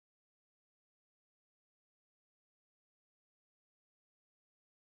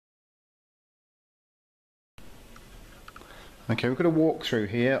Okay, we've got a walkthrough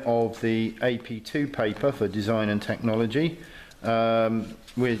here of the AP2 paper for Design and Technology.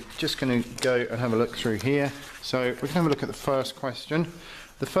 We're just going to go and have a look through here. So we can have a look at the first question.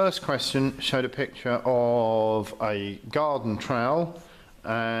 The first question showed a picture of a garden trowel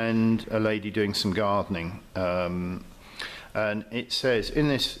and a lady doing some gardening. And it says in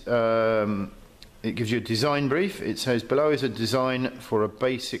this, it gives you a design brief. It says below is a design for a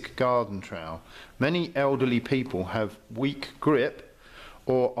basic garden trowel. Many elderly people have weak grip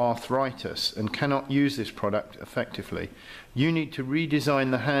or arthritis and cannot use this product effectively. You need to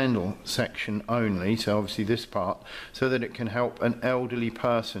redesign the handle section only, so obviously this part, so that it can help an elderly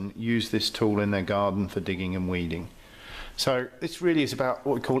person use this tool in their garden for digging and weeding. So this really is about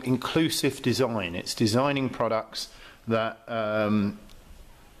what we call inclusive design. It's designing products that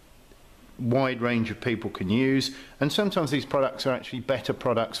wide range of people can use, and sometimes these products are actually better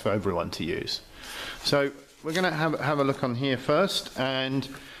products for everyone to use. So we're going to have a look on here first, and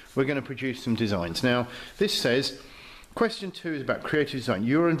we're going to produce some designs. Now this says question 2 is about creative design.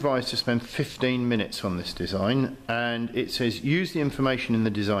 You're advised to spend 15 minutes on this design, and it says use the information in the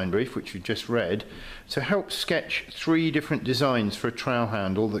design brief, which you just read, to help sketch 3 different designs for a trowel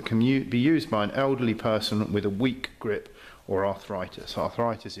handle that can be used by an elderly person with a weak grip or arthritis.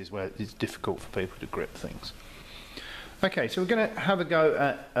 Arthritis is where it's difficult for people to grip things. Okay, so we're going to have a go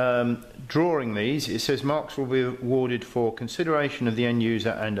at drawing these. It says marks will be awarded for consideration of the end user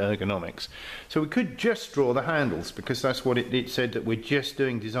and ergonomics. So we could just draw the handles, because that's what it said, that we're just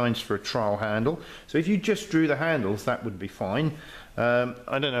doing designs for a trowel handle. So if you just drew the handles, that would be fine. I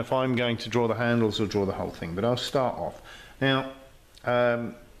don't know if I'm going to draw the handles or draw the whole thing, but I'll start off. Now,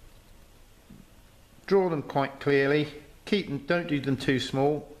 draw them quite clearly. Keep them, don't do them too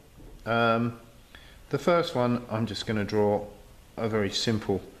small. The first one, I'm just going to draw a very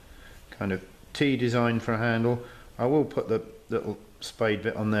simple kind of T design for a handle. I will put the little spade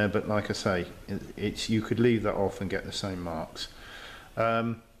bit on there, but like I say, you could leave that off and get the same marks.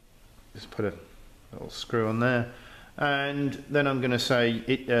 Just put a little screw on there, and then I'm going to say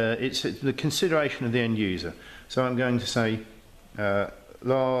it's the consideration of the end user. So I'm going to say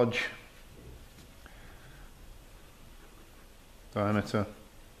large diameter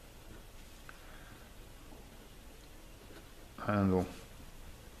handle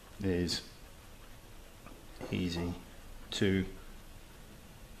is easy to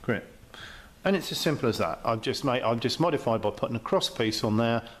grip, and it's as simple as that. I've just modified by putting a cross piece on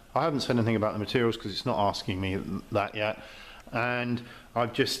there. I haven't said anything about the materials because it's not asking me that yet, and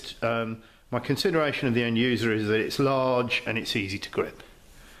I've just my consideration of the end user is that it's large and it's easy to grip.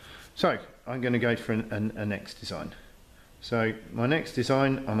 So I'm going to go for a next design. So my next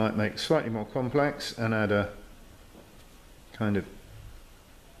design I might make slightly more complex and add a kind of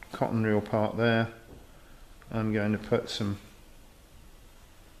cotton reel part there. I'm going to put some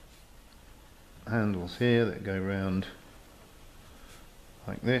handles here that go round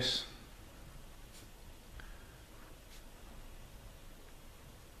like this.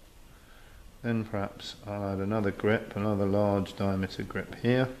 Then perhaps I'll add another grip, another large diameter grip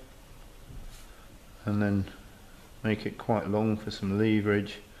here, and then make it quite long for some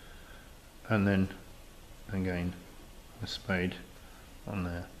leverage, and then again a spade on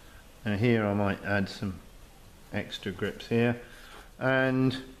there. Now here I might add some extra grips here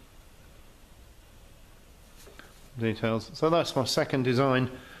and details. So that's my second design,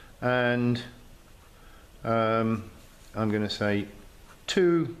 and I'm going to say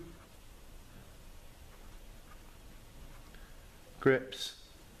 2 grips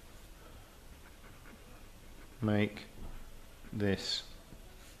make this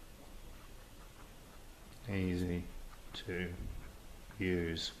easy to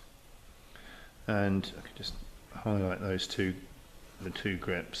use. And I can just highlight those the 2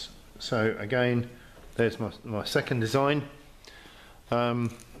 grips. So again, there's my second design. Again,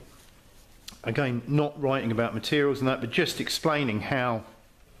 not writing about materials and that, but just explaining how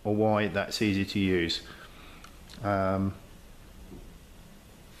or why that's easy to use.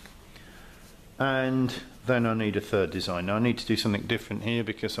 And then I need a third design. Now I need to do something different here,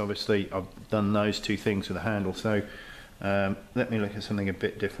 because obviously I've done those 2 things with the handle. So let me look at something a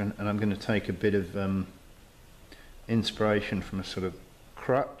bit different, and I'm going to take a bit of inspiration from a sort of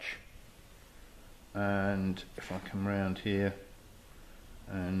crutch, and if I come round here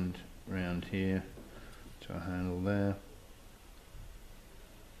and round here to a handle there.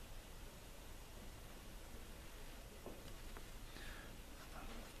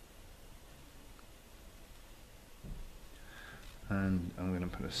 And I'm going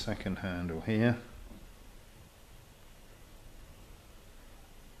to put a second handle here.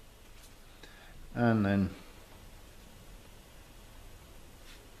 And then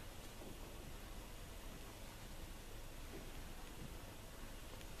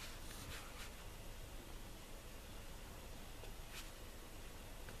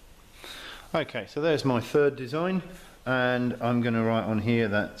Okay, so there's my third design, and I'm going to write on here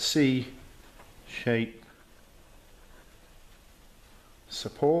that C shape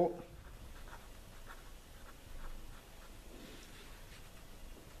support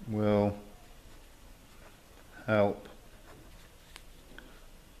will help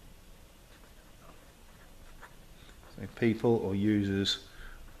people or users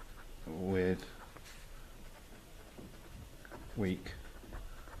with weak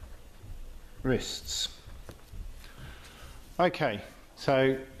wrists. Okay,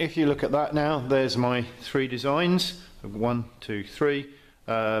 so if you look at that now, there's my three designs, 1, 2, 3.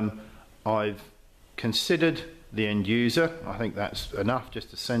 I've considered the end user. I think that's enough,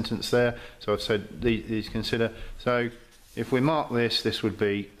 just a sentence there. So I've said these consider. So if we mark this, this would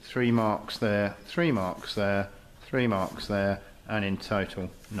be 3 marks there, 3 marks there, 3 marks there, and in total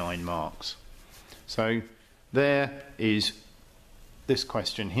 9 marks. So there is this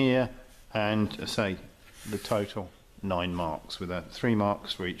question here, and say the total 9 marks with 3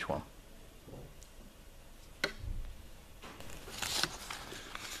 marks for each one.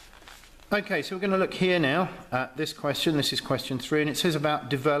 Okay, so we're going to look here now at this question. This is question 3, and it says about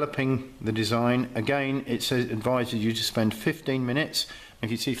developing the design. Again, it says advises you to spend 15 minutes.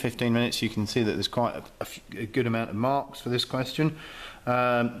 If you see 15 minutes, you can see that there's quite a good amount of marks for this question.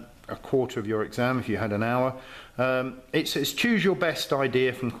 A quarter of your exam if you had an hour. It says choose your best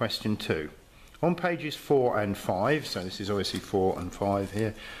idea from question 2. On pages 4 and 5, so this is obviously 4 and 5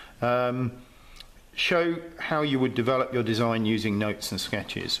 here, show how you would develop your design using notes and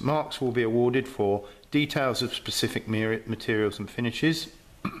sketches. Marks will be awarded for details of specific materials and finishes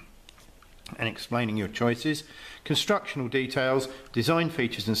and explaining your choices, constructional details, design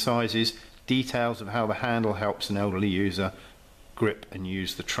features and sizes, details of how the handle helps an elderly user grip and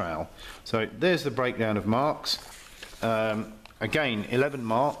use the trowel. So there's the breakdown of marks. Again, 11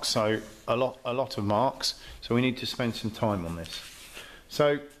 marks, so a lot of marks. So we need to spend some time on this.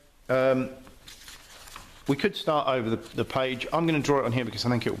 So we could start over the page. I'm going to draw it on here because I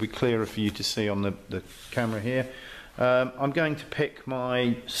think it will be clearer for you to see on the camera here. I'm going to pick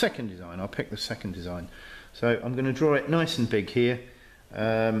my second design. I'll pick the second design. So I'm going to draw it nice and big here.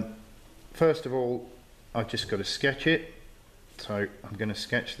 First of all, I've just got to sketch it. So I'm going to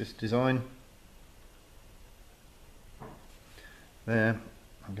sketch this design. There.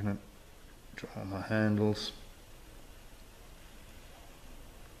 I'm going to draw my handles.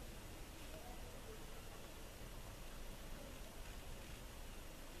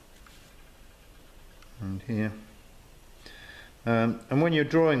 And here. And when you're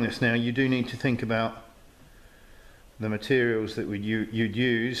drawing this now, you do need to think about the materials that you'd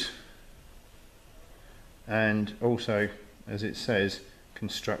use, and also, as it says,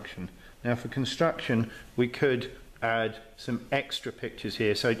 construction. Now for construction, we could add some extra pictures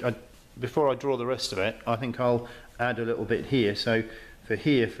here. So before I draw the rest of it, I think I'll add a little bit here. So for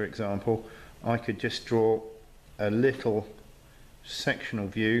here, for example, I could just draw a little sectional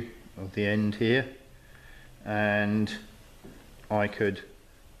view of the end here, and I could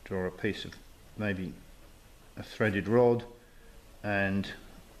draw a piece of maybe a threaded rod and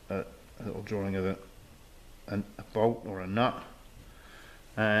a little drawing of a bolt or a nut,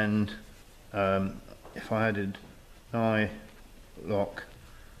 and if I added lock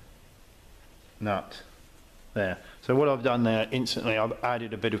nut there. So what I've done there, instantly I've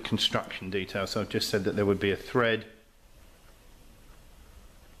added a bit of construction detail. So I've just said that there would be a thread,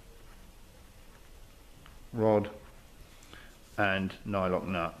 rod and nylock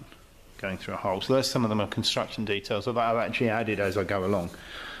nut going through a hole. So there's some of them are construction details that I've actually added as I go along.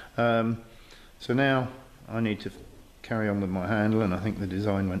 So now I need to carry on with my handle, and I think the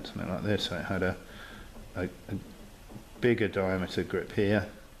design went something like this. So it had a bigger diameter grip here.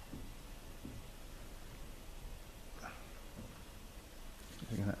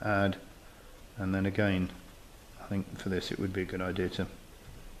 I'm going to add, and then again, I think for this it would be a good idea to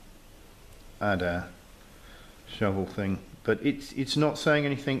add a shovel thing, but it's not saying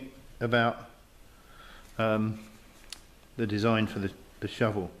anything about the design for the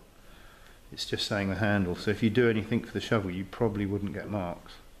shovel. It's just saying the handle. So if you do anything for the shovel, you probably wouldn't get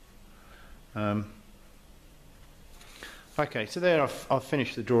marks. Okay, so there I've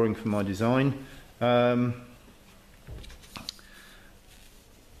finished the drawing for my design. Again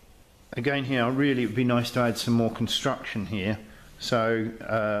here, really it would be nice to add some more construction here. So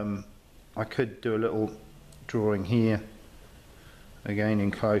I could do a little drawing here, again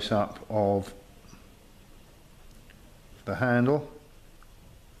in close-up of the handle.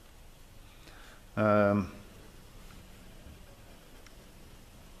 And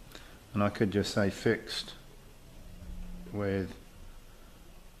I could just say fixed with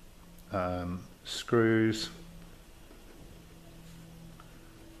screws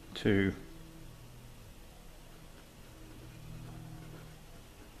to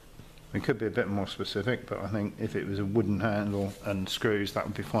we could be a bit more specific, but I think if it was a wooden handle and screws, that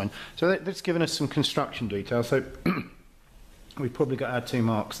would be fine. So that's given us some construction detail. So we've probably got our 2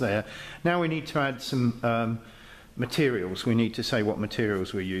 marks there. Now we need to add some materials. We need to say what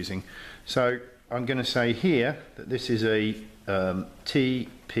materials we're using. So I'm going to say here that this is a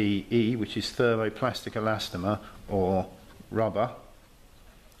TPE, which is thermoplastic elastomer or rubber.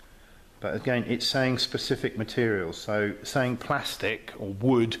 But again, it's saying specific materials. So saying plastic or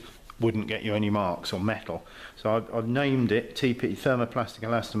wood wouldn't get you any marks, or metal. So I've named it TPE, thermoplastic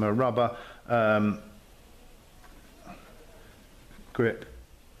elastomer rubber grip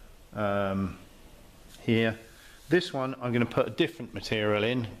here. This one I'm going to put a different material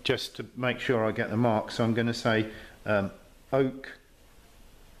in just to make sure I get the mark. So I'm going to say oak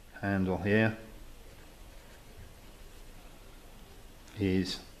handle here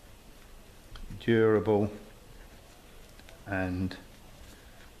is durable and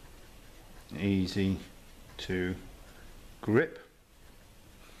easy to grip.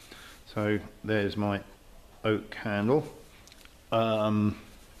 So there's my oak handle.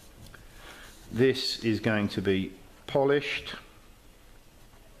 This is going to be polished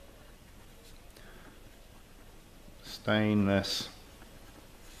stainless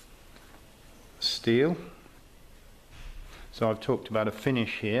steel. So I've talked about a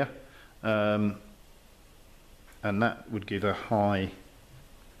finish here, and that would give a high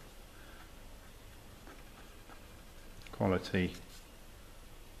quality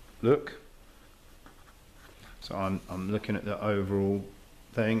look. So I'm looking at the overall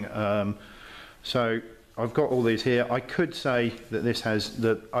thing. So I've got all these here. I could say that this has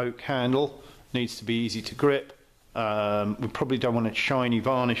the oak handle, needs to be easy to grip. We probably don't want it shiny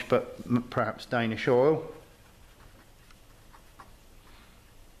varnish, but perhaps Danish oil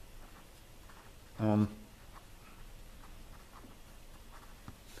on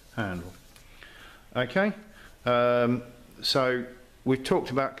handle. Okay, so we've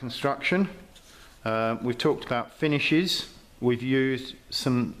talked about construction, we've talked about finishes, we've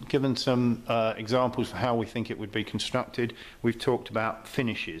given some examples of how we think it would be constructed, we've talked about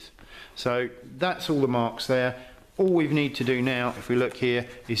finishes. So that's all the marks there. All we need to do now, if we look here,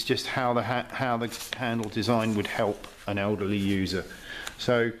 is just how the handle design would help an elderly user.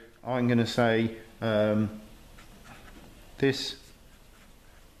 So I'm going to say this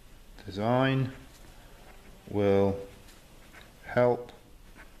design will help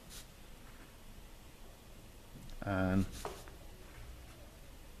an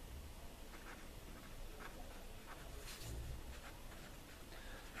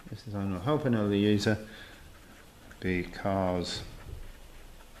this design will help an elderly user because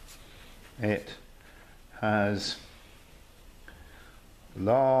it has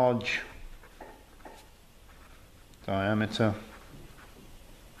large diameter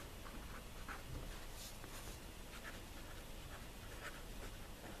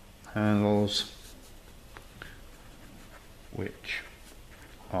handles which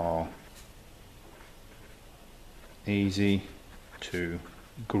are easy to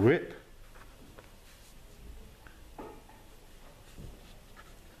grip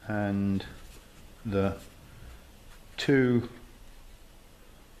and the two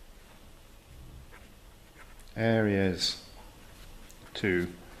areas to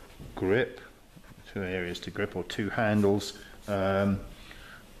grip, or two handles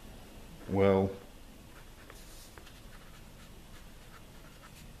will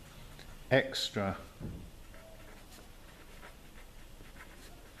extra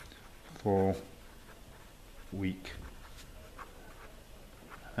for weak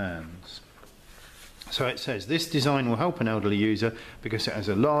hands. So it says this design will help an elderly user because it has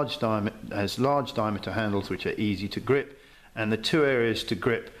large diameter handles which are easy to grip, and the two areas to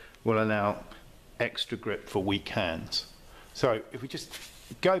grip will allow extra grip for weak hands. So if we just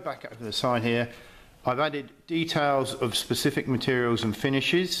go back over the side here, I've added details of specific materials and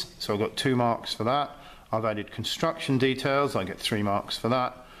finishes, so I've got 2 marks for that. I've added construction details, I get 3 marks for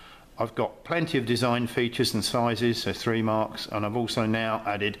that. I've got plenty of design features and sizes, so 3 marks, and I've also now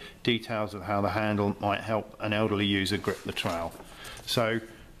added details of how the handle might help an elderly user grip the trowel. So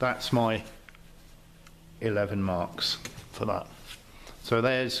that's my 11 marks for that. So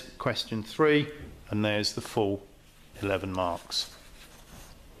there's question 3, and there's the full 11 marks.